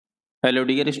Hello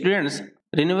dear students,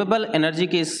 renewable energy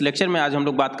के इस lecture में आज हम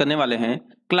लोग बात करने वाले हैं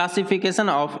क्लासिफिकेशन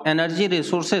ऑफ एनर्जी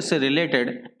रिसोर्सेज से रिलेटेड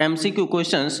एमसीक्यू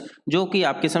क्वेश्चंस, जो कि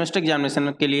आपके सेमेस्टर एग्जामिनेशन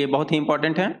के लिए बहुत ही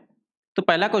इंपॉर्टेंट हैं। तो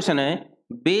पहला क्वेश्चन है,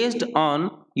 based on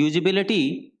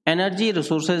usability energy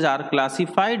resources are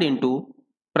classified into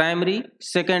primary,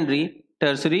 secondary,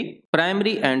 tertiary,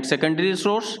 primary and secondary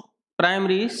resource,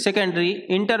 primary, secondary,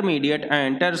 intermediate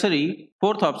and tertiary.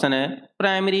 Fourth option है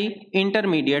primary,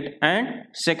 intermediate and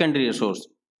secondary resource.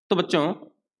 तो बच्चों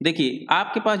देखिए,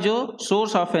 आपके पास जो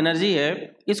सोर्स ऑफ एनर्जी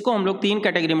है इसको हम लोग तीन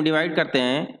कैटेगरी में डिवाइड करते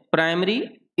हैं, प्राइमरी,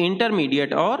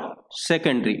 इंटरमीडिएट और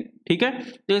सेकेंडरी। ठीक है,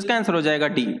 तो इसका आंसर हो जाएगा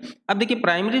डी। अब देखिए,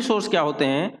 प्राइमरी सोर्स क्या होते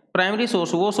हैं? प्राइमरी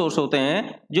सोर्स वो सोर्स होते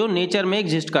हैं जो नेचर में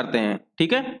एग्जिस्ट करते हैं।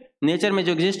 ठीक है, नेचर में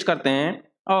जो एग्जिस्ट करते हैं।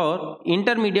 और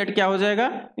इंटरमीडिएट क्या हो जाएगा?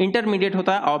 इंटरमीडिएट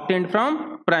होता है ऑब्टेन्ड फ्रॉम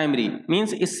प्राइमरी,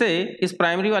 मींस इससे इस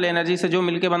प्राइमरी वाले एनर्जी से जो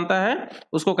मिलके बनता है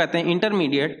उसको कहते हैं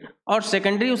इंटरमीडिएट। और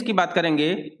सेकेंडरी उसकी बात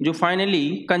करेंगे जो फाइनली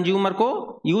कंज्यूमर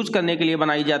को यूज करने के लिए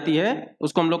बनाई जाती है,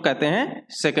 उसको हम लोग कहते हैं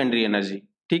सेकेंडरी एनर्जी।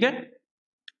 ठीक है,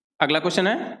 अगला क्वेश्चन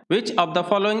है, which of the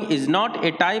following is not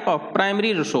a type of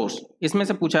primary resource. इसमें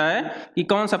से पूछा है कि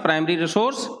कौन सा प्राइमरी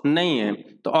रिसोर्स नहीं है।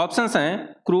 तो ऑप्शंस हैं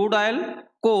क्रूड ऑयल,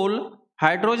 कोल,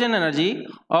 हाइड्रोजन एनर्जी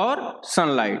और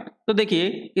सनलाइट। तो देखिए,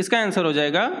 इसका आंसर हो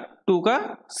जाएगा 2 का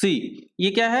सी। ये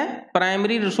क्या है?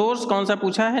 प्राइमरी रिसोर्स कौन सा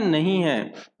पूछा है? नहीं है।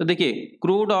 तो देखिए,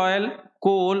 क्रूड ऑयल,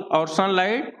 कोल और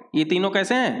सनलाइट ये तीनों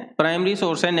कैसे हैं? प्राइमरी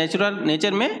सोर्स है,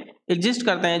 नेचर में एग्जिस्ट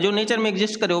करते हैं। जो नेचर में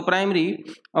एग्जिस्ट करे वो प्राइमरी,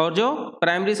 और जो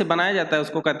प्राइमरी से बनाया जाता है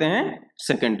उसको कहते हैं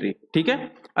सेकेंडरी। ठीक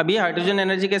है, अब ये हाइड्रोजन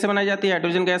एनर्जी कैसे बनाई जाती है?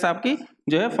 हाइड्रोजन गैस आपकी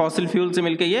जो है फॉसिल फ्यूल से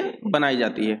मिलकर ये बनाई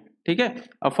जाती है। ठीक है,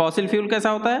 अब फॉसिल फ्यूल कैसा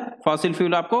होता है? फॉसिल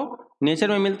फ्यूल आपको नेचर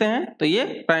में मिलते हैं, तो ये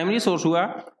प्राइमरी सोर्स हुआ।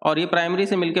 और ये प्राइमरी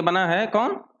से मिलकर बना है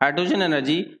कौन? Hydrogen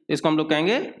energy. इसको हम लोग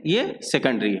कहेंगे ये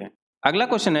सेकेंडरी है। अगला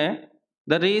क्वेश्चन है,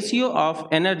 the ratio of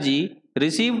energy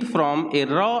received from A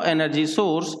raw energy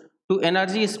source to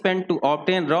energy spent to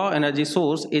obtain raw energy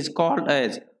source is called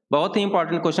as. बहुत ही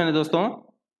इंपॉर्टेंट क्वेश्चन है दोस्तों।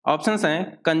 ऑप्शंस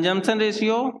हैं consumption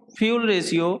ratio, fuel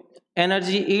ratio,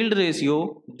 energy yield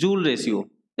ratio, joule ratio.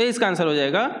 तो इसका answer हो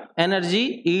जाएगा energy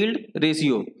yield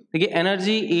ratio. देखिए,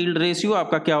 energy yield ratio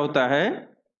आपका क्या होता है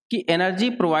कि एनर्जी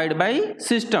प्रोवाइड बाय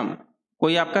सिस्टम,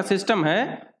 कोई आपका सिस्टम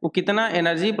है वो कितना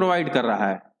एनर्जी प्रोवाइड कर रहा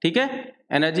है। ठीक है,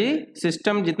 एनर्जी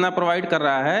सिस्टम जितना प्रोवाइड कर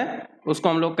रहा है उसको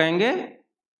हम लोग कहेंगे,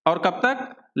 और कब तक?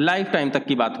 लाइफ टाइम तक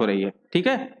की बात हो रही है। ठीक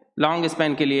है, लॉन्ग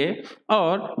स्पैन के लिए।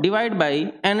 और divide by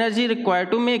energy required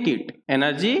to make it.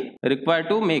 Energy required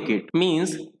to make it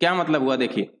means क्या मतलब हुआ?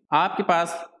 देखिए, आपके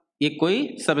पास ये कोई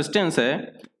सब्सटेंस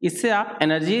है, इससे आप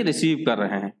एनर्जी रिसीव कर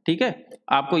रहे हैं। ठीक है,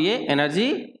 आपको ये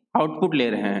एनर्जी आउटपुट ले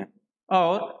रहे हैं,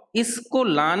 और इसको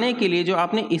लाने के लिए जो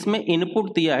आपने इसमें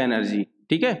इनपुट दिया है एनर्जी,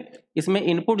 ठीक है, इसमें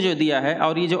इनपुट जो दिया है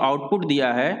और ये जो आउटपुट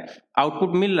दिया है,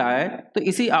 आउटपुट मिल रहा है, तो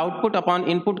इसी आउटपुट अपॉन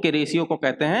इनपुट के रेशियो को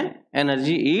कहते हैं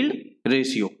एनर्जी यील्ड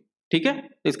रेशियो। ठीक है,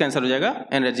 तो इसका आंसर हो जाएगा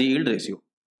एनर्जी यील्ड रेशियो।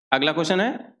 अगला क्वेश्चन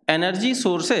है, energy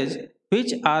sources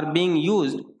which are being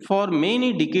used for many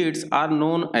decades are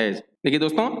known as। देखिए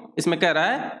दोस्तों, इसमें कह रहा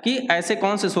है कि ऐसे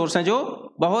कौन से सोर्स हैं जो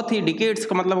बहुत ही डिकेड्स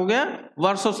का मतलब हो गया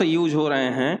वर्षों से यूज हो रहे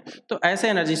हैं, तो ऐसे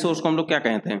एनर्जी सोर्स को हम लोग क्या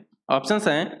कहते हैं? ऑप्शंस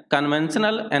हैं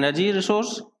conventional energy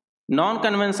resource, non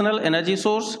conventional energy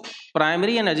source,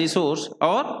 primary energy source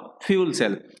और फ्यूल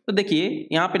सेल। तो देखिए,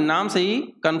 यहाँ पे नाम से ही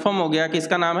कंफर्म हो गया कि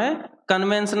इसका नाम है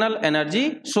कन्वेंशनल एनर्जी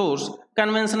सोर्स।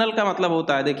 कन्वेंशनल का मतलब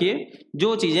होता है, देखिए,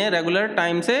 जो चीजें रेगुलर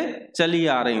टाइम से चली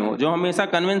आ रही हो, जो हमेशा,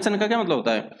 कन्वेंशन का क्या मतलब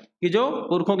होता है कि जो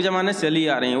पुरखों के जमाने से चली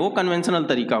आ रही हैं, वो कन्वेंशनल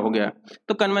तरीका हो गया।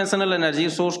 तो कन्वेंशनल एनर्जी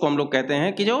सोर्स को हम लोग कहते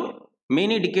हैं कि जो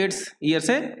मेनी डिकेड्स ईयर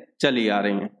से चली आ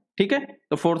रही हैं। ठीक है,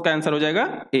 तो फोर्थ का आंसर हो जाएगा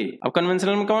ए। अब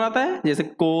कन्वेंशनल में कौन आता है? जैसे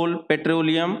कोल,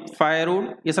 पेट्रोलियम,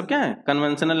 फायरवुड, ये सब क्या है?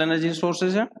 कन्वेंशनल एनर्जी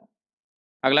सोर्सेज है।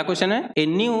 अगला क्वेश्चन है, a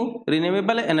new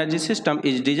renewable energy system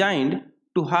is designed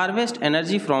to harvest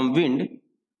energy from wind.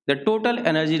 The total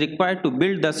energy required to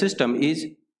build the system is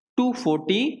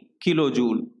 240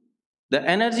 kilojoule. The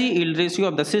energy yield ratio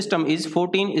of the system is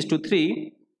 14:3.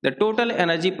 The total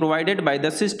energy provided by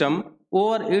the system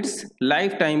over its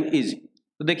lifetime is।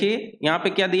 तो देखिए, यहाँ पे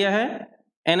क्या दिया है?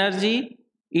 Energy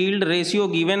yield ratio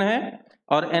given है,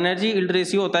 और energy yield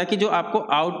ratio होता है कि जो आपको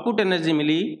आउटपुट एनर्जी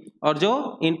मिली और जो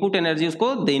इनपुट एनर्जी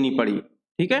उसको देनी पड़ी।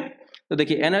 ठीक है, तो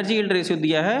देखिए, एनर्जी यील्ड रेशियो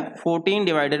दिया है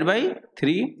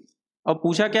 14/3, और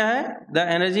पूछा क्या है? The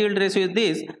energy yield ratio is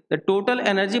this, the total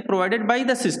energy provided by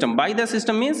the system. By the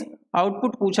system means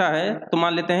output पूछा है, तो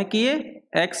मान लेते हैं कि ये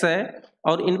x है,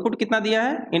 और इनपुट कितना दिया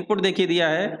है? इनपुट देखिए दिया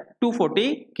है 240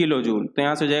 किलो जूल। तो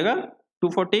यहाँ से हो जाएगा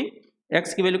 240,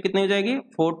 x की वैल्यू कितनी हो जाएगी?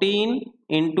 14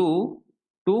 ×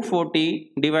 240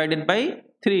 /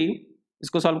 3,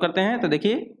 इसको सॉल्व करते हैं तो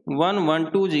देखिए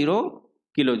 1120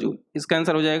 किलो जूल, इसका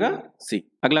आंसर हो जाएगा सी।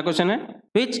 अगला क्वेश्चन है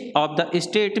which of the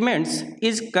statements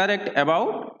is correct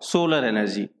about solar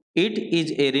energy? It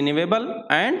is a renewable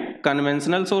and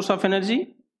conventional source of energy,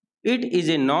 it is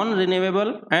a non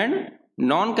renewable and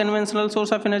non conventional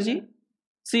source of energy.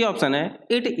 C option है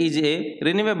it is a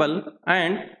renewable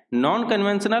and non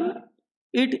conventional,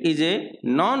 it is a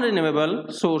non renewable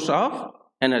source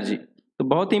of energy. तो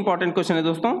बहुत ही important question है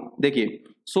दोस्तों। देखिए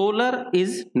solar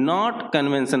is not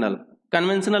conventional.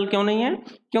 Conventional क्यों नहीं है?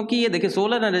 क्योंकि ये देखिए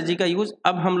सोलर एनर्जी का यूज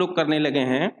अब हम लोग करने लगे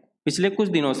हैं पिछले कुछ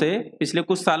दिनों से, पिछले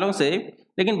कुछ सालों से,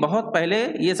 लेकिन बहुत पहले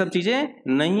ये सब चीजें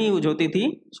नहीं यूज होती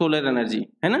थी सोलर एनर्जी,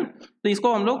 है ना। तो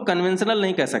इसको हम लोग कन्वेंशनल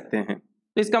नहीं कह सकते हैं।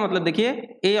 तो इसका मतलब देखिए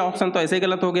ए ऑप्शन तो ऐसे ही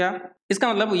गलत हो गया। इसका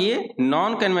मतलब ये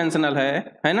नॉन कन्वेंशनल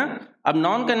है ना। अब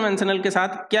नॉन कन्वेंशनल के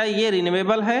साथ क्या ये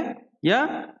रिन्यूएबल है या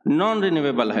नॉन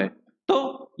रिन्यूएबल है?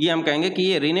 तो ये हम कहेंगे कि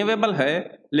ये रिन्यूएबल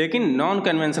है लेकिन नॉन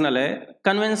कन्वेंशनल है।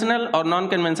 कन्वेंशनल और नॉन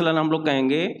कन्वेंशनल हम लोग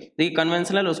कहेंगे, देखिए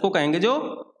कन्वेंशनल उसको कहेंगे जो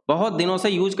बहुत दिनों से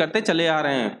यूज करते चले आ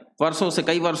रहे हैं, वर्षों से,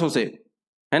 कई वर्षों से,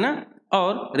 है ना।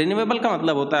 और रिन्यूएबल का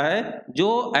मतलब होता है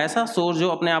जो ऐसा सोर्स जो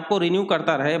अपने आप को रिन्यू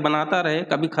करता रहे, बनाता रहे,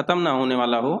 कभी खत्म ना होने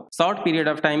वाला हो, शॉर्ट पीरियड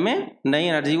ऑफ टाइम में नई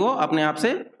एनर्जी वो अपने आप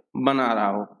से बना रहा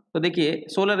हो। तो देखिए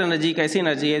सोलर एनर्जी एक ऐसी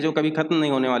एनर्जी है जो कभी खत्म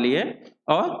नहीं होने वाली है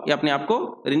और ये अपने आप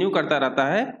को रिन्यू करता रहता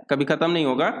है, कभी खत्म नहीं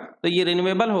होगा। तो ये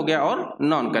रिन्यूएबल हो गया और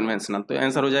नॉन कन्वेंशनल, तो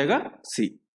आंसर हो जाएगा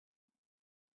सी।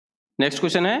 नेक्स्ट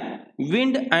क्वेश्चन है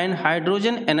wind and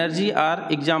hydrogen energy are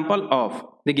example of.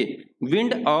 देखिए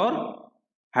विंड और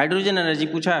हाइड्रोजन एनर्जी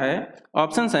पूछा है।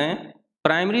 ऑप्शंस हैं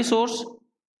primary source,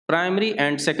 primary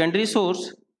and secondary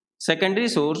source, secondary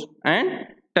source and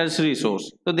tertiary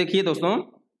source. तो देखिए दोस्तों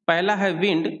पहला है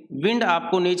विंड। विंड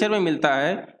आपको नेचर में मिलता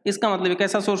है, इसका मतलब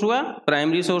कैसा सोर्स हुआ?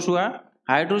 प्राइमरी सोर्स हुआ।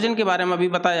 हाइड्रोजन के बारे में अभी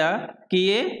बताया कि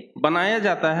ये बनाया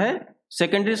जाता है,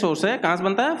 सेकेंडरी सोर्स है। कहाँ से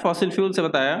बनता है? फॉसिल फ्यूल से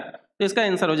बताया। तो इसका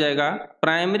आंसर हो जाएगा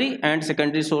primary and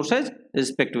secondary sources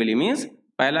respectively. Means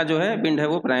पहला जो है विंड है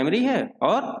वो प्राइमरी है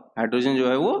और हाइड्रोजन जो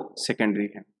है वो सेकेंडरी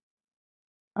है।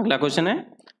 अगला क्वेश्चन है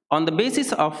on the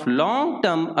basis of long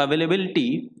term availability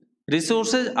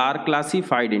resources are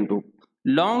classified into.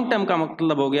 Long term का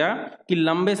मतलब हो गया कि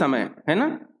लंबे समय, है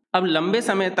ना। अब लंबे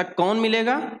समय तक कौन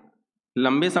मिलेगा?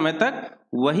 लंबे समय तक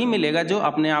वही मिलेगा जो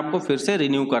अपने आप को फिर से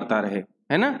रिन्यू करता रहे,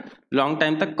 है ना। लॉन्ग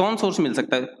टाइम तक कौन सोर्स मिल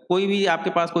सकता है? कोई भी आपके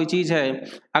पास कोई चीज है,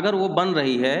 अगर वो बन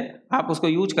रही है, आप उसको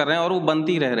यूज कर रहे हैं और वो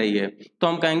बनती रह रही है, तो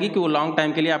हम कहेंगे कि वो लॉन्ग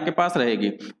टाइम के लिए आपके पास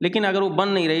रहेगी। लेकिन अगर वो बन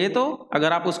नहीं रही है तो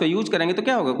अगर आप उसको यूज करेंगे तो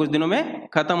क्या होगा? कुछ दिनों में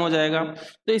खत्म हो जाएगा।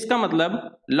 तो इसका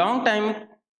मतलब लॉन्ग टाइम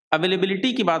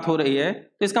अवेलेबिलिटी की बात हो रही है,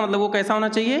 तो इसका मतलब वो कैसा होना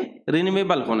चाहिए?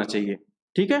 रिन्यूएबल होना चाहिए,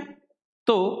 ठीक है।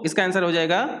 तो इसका आंसर हो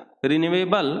जाएगा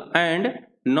renewable and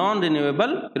non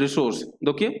renewable resource.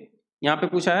 देखिए यहाँ पे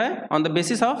पूछा है on the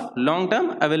basis of long term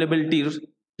availability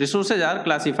resources are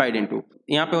classified into.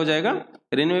 यहाँ पे हो जाएगा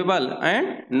renewable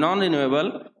and non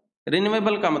renewable.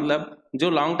 Renewable का मतलब जो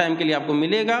लॉन्ग टाइम के लिए आपको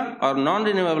मिलेगा और नॉन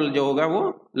रिन्यूएबल जो होगा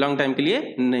वो लॉन्ग टाइम के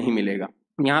लिए नहीं मिलेगा।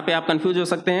 यहाँ पे आप कंफ्यूज हो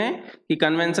सकते हैं कि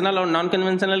कन्वेंशनल और नॉन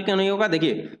कन्वेंशनल क्यों नहीं होगा।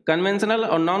 देखिए कन्वेंशनल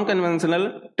और नॉन कन्वेंशनल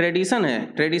ट्रेडिशन है।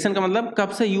 ट्रेडिशन का मतलब कब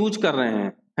से यूज कर रहे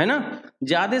हैं, है ना।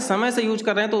 ज्यादा समय से यूज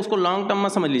कर रहे हैं तो उसको लॉन्ग टर्म में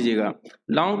समझ लीजिएगा।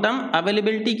 लॉन्ग टर्म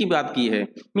अवेलेबिलिटी की बात की है,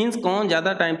 मींस कौन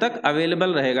ज्यादा टाइम तक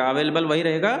अवेलेबल रहेगा। अवेलेबल वही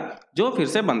रहेगा जो फिर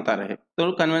से बनता रहे।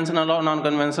 तो कन्वेंशनल और नॉन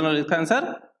कन्वेंशनल इसका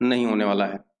आंसर नहीं होने वाला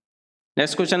है।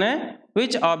 नेक्स्ट क्वेश्चन है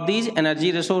which of these energy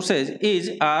resources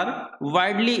is are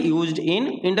widely used in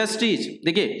industries.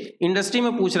 देखिए इंडस्ट्री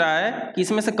में पूछ रहा है कि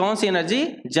इसमें से कौन सी एनर्जी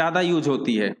ज्यादा यूज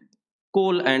होती है।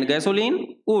 कोल and gasoline,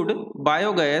 would,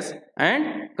 biogas and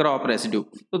crop residue.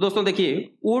 तो दोस्तों देखिए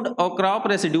वुड और क्रॉप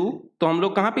रेसिड्यू तो हम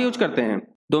लोग कहाँ पे यूज करते हैं?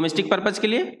 डोमेस्टिक पर्पज के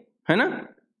लिए, है ना।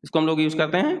 इसको हम लोग यूज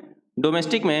करते हैं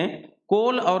डोमेस्टिक में।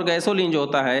 कोल और गैसोलीन जो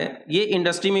होता है ये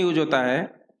इंडस्ट्री में यूज होता है,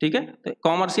 ठीक है। तो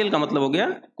कॉमर्शियल का मतलब हो गया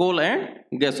कोल एंड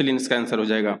गैसोलीन, इसका आंसर हो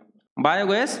जाएगा।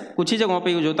 बायोगैस कुछ ही जगहों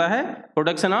पे यूज होता है,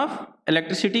 प्रोडक्शन ऑफ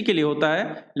इलेक्ट्रिसिटी के लिए होता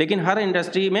है, लेकिन हर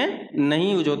इंडस्ट्री में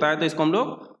नहीं यूज होता है। तो इसको हम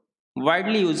लोग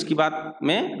वाइडली यूज की बात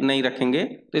में नहीं रखेंगे।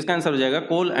 तो इसका आंसर हो जाएगा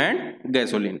कोल एंड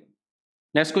गैसोलीन।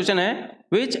 नेक्स्ट क्वेश्चन है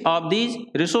which of these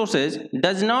resources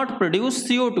does not produce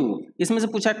CO2। इसमें से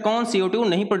पूछा कौन CO2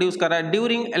 नहीं प्रोड्यूस कर रहा है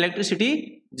ड्यूरिंग इलेक्ट्रिसिटी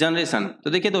जनरेशन। तो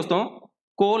देखिए दोस्तों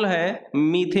कोल है,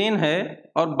 मीथेन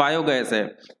है और बायोगैस है।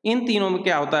 इन तीनों में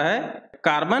क्या होता है?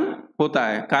 कार्बन होता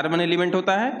है, कार्बन एलिमेंट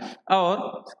होता है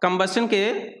और कंबस्शन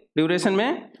के ड्यूरेशन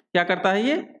में क्या करता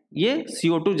है? ये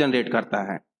CO2 जनरेट करता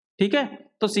है, ठीक है।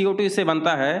 तो CO2 इससे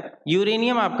बनता है।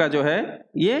 यूरेनियम आपका जो है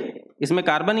ये इसमें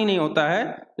कार्बन ही नहीं होता है,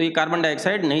 तो ये कार्बन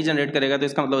डाइऑक्साइड नहीं जनरेट करेगा। तो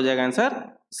इसका मतलब हो जाएगा आंसर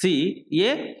सी।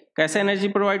 ये कैसे एनर्जी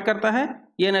प्रोवाइड करता है?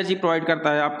 ये एनर्जी प्रोवाइड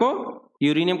करता है आपको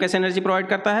यूरेनियम कैसे एनर्जी प्रोवाइड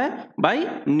करता है? बाय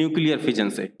न्यूक्लियर फिजन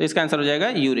से। तो इसका आंसर हो जाएगा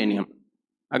यूरेनियम।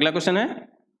 अगला क्वेश्चन है,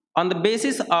 on the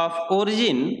basis of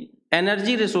origin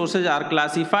energy resources are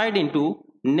classified into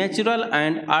natural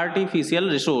and artificial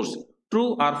resource, true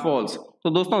और फॉल्स? तो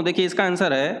दोस्तों देखिए इसका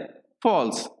आंसर है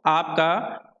फॉल्स।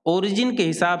 आपका ओरिजिन के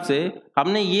हिसाब से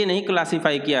हमने ये नहीं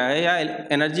क्लासिफाई किया है, या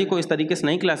एनर्जी को इस तरीके से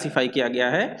नहीं क्लासिफाई किया गया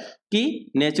है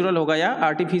कि नेचुरल होगा या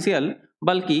आर्टिफिशियल,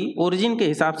 बल्कि ओरिजिन के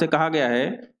हिसाब से कहा गया है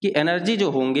कि एनर्जी जो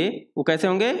होंगे वो कैसे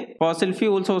होंगे? फॉसिल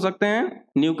फ्यूल्स हो सकते हैं,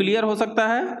 न्यूक्लियर हो सकता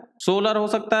है, सोलर हो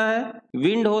सकता है,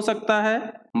 विंड हो सकता है,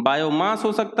 बायोमास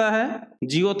हो सकता है,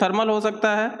 जियोथर्मल हो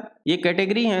सकता है। ये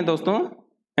कैटेगरी हैं दोस्तों,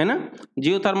 है ना।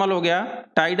 जियोथर्मल हो गया,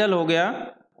 टाइडल हो गया,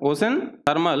 ओशन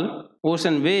थर्मल,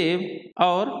 ओशन वेव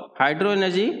और हाइड्रो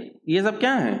एनर्जी, ये सब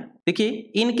क्या है?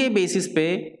 देखिए इनके बेसिस पे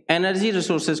एनर्जी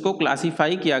रिसोर्सेज को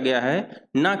क्लासिफाई किया गया है,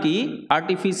 ना कि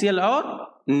आर्टिफिशियल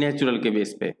और नेचुरल के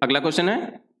बेस पे। अगला क्वेश्चन है,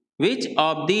 which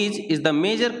of these is the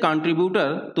major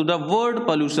contributor to the world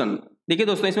pollution? देखिए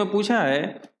दोस्तों इसमें पूछा है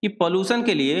कि पोल्यूशन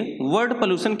के लिए, वर्ल्ड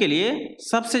पोल्यूशन के लिए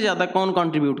सबसे ज्यादा कौन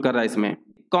कंट्रीब्यूट कर रहा है इसमें?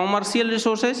 Commercial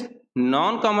resources,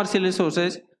 non commercial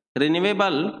resources,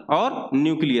 renewable और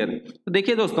न्यूक्लियर। तो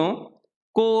देखिए दोस्तों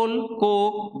कोल,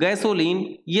 कोक, गैसोलीन,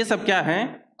 ये सब क्या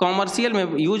है? कॉमर्शियल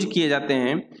में यूज किए जाते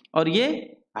हैं और ये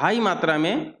हाई मात्रा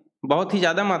में, बहुत ही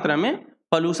ज्यादा मात्रा में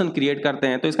पोल्यूशन क्रिएट करते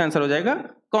हैं। तो इसका आंसर हो जाएगा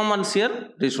कॉमर्शियल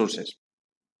रिसोर्सेज।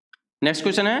 नेक्स्ट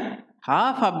क्वेश्चन है,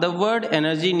 half of the world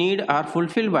energy need are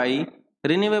fulfilled by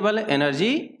renewable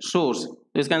energy source.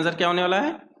 तो इसका आंसर क्या होने वाला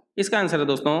है? इसका आंसर है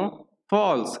दोस्तों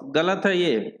फॉल्स, गलत है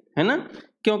ये, है ना।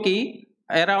 क्योंकि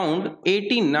अराउंड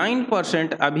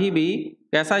 89% अभी भी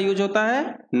कैसा यूज होता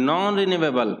है? नॉन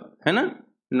रिन्यूएबल, है ना,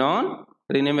 नॉन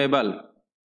रिन्यूएबल,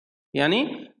 यानी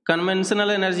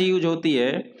कन्वेंशनल एनर्जी यूज होती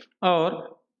है, और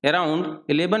अराउंड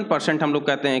 11% हम लोग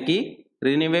कहते हैं कि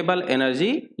रिन्यूएबल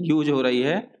एनर्जी यूज हो रही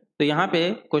है। तो यहाँ पे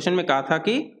क्वेश्चन में कहा था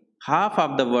कि half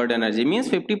of the world energy means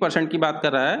 50% की बात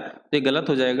कर रहा है, तो ये गलत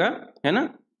हो जाएगा, है ना।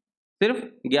 सिर्फ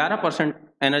 11%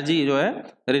 एनर्जी जो है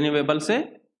रिन्यूएबल से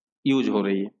यूज हो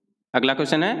रही है। अगला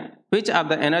क्वेश्चन है, which of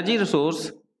the energy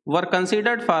resource were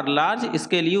considered for large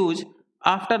scale use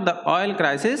after the oil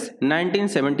crisis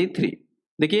 1973?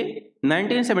 देखिए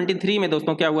 1973 में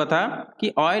दोस्तों क्या हुआ था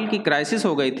कि ऑयल की क्राइसिस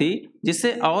हो गई थी,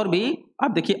 जिससे और भी,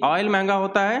 अब देखिए ऑयल महंगा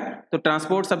होता है तो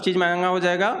ट्रांसपोर्ट सब चीज़ महंगा हो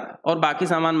जाएगा और बाकी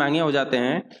सामान महंगे हो जाते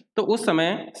हैं। तो उस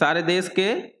समय सारे देश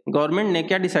के गवर्नमेंट ने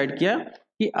क्या डिसाइड किया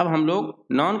कि अब हम लोग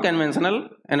नॉन कन्वेंशनल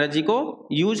एनर्जी को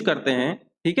यूज करते हैं,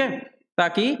 ठीक है,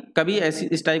 ताकि कभी ऐसी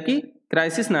इस टाइप की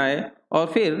क्राइसिस ना आए। और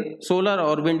फिर सोलर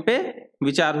और विंड पे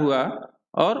विचार हुआ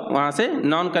और वहाँ से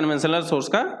नॉन कन्वेंशनल सोर्स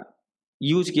का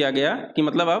यूज किया गया कि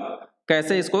मतलब अब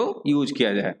कैसे इसको यूज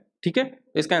किया जाए, ठीक है।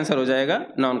 इसका आंसर हो जाएगा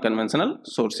नॉन कन्वेंशनल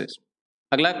सोर्सेज।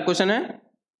 अगला क्वेश्चन है,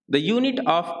 the unit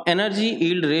of energy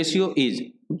yield ratio is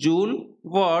joule,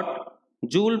 what,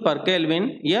 joule पर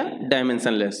केल्विन या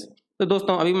डायमेंशनलेस? तो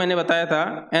दोस्तों अभी मैंने बताया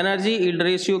था एनर्जी यील्ड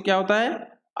रेशियो क्या होता है?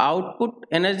 आउटपुट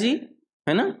एनर्जी,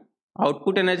 है ना,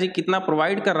 आउटपुट एनर्जी कितना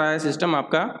प्रोवाइड कर रहा है सिस्टम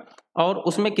आपका, और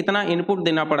उसमें कितना इनपुट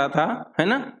देना पड़ा था, है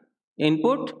ना,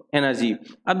 इनपुट एनर्जी।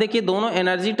 अब देखिए दोनों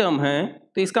एनर्जी टर्म हैं,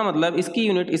 तो इसका मतलब इसकी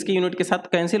यूनिट के साथ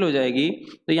कैंसिल हो जाएगी,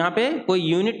 तो यहाँ पे कोई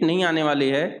यूनिट नहीं आने वाली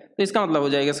है, तो इसका मतलब हो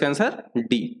जाएगा इसका आंसर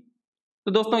डी।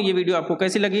 तो दोस्तों ये वीडियो आपको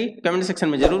कैसी लगी कमेंट सेक्शन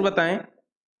में जरूर बताएं।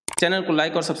 चैनल को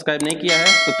लाइक और सब्सक्राइब नहीं किया है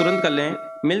तो तुरंत कर लें।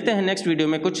 मिलते हैं नेक्स्ट वीडियो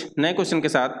में कुछ नए क्वेश्चन के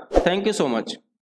साथ। Thank you so much.